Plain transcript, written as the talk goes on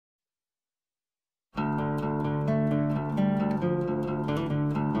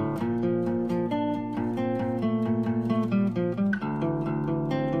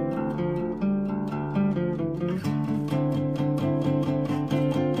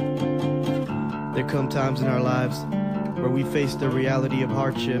There come times in our lives where we face the reality of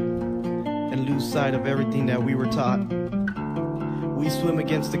hardship and lose sight of everything that we were taught. We swim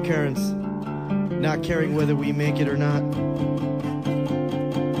against the currents, not caring whether we make it or not.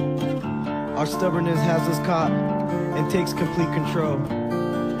 Our stubbornness has us caught and takes complete control.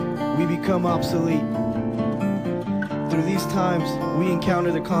 We become obsolete. Through these times, we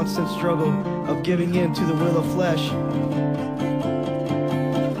encounter the constant struggle of giving in to the will of flesh.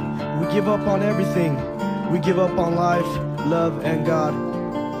 We give up on everything. We give up on life, love, and God.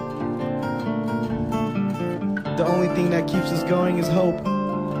 The only thing that keeps us going is hope.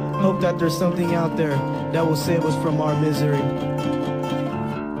 Hope that there's something out there that will save us from our misery.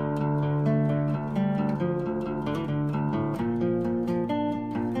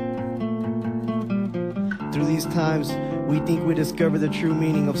 Through these times, we think we discover the true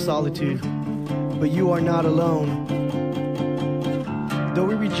meaning of solitude, but you are not alone. Though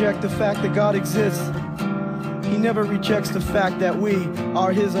we reject the fact that God exists, He never rejects the fact that we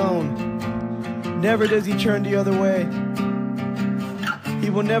are His own. Never does He turn the other way. He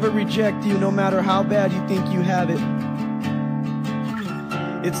will never reject you no matter how bad you think you have it.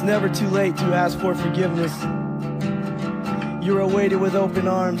 It's never too late to ask for forgiveness. You're awaited with open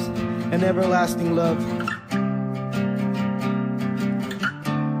arms and everlasting love.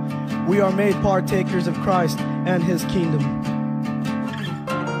 We are made partakers of Christ and His kingdom.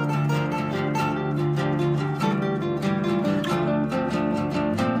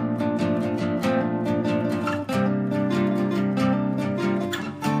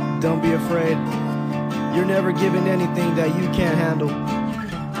 Don't be afraid. You're never given anything that you can't handle.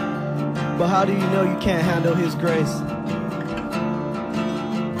 But how do you know you can't handle His grace?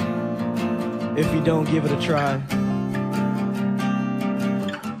 If you don't give it a try.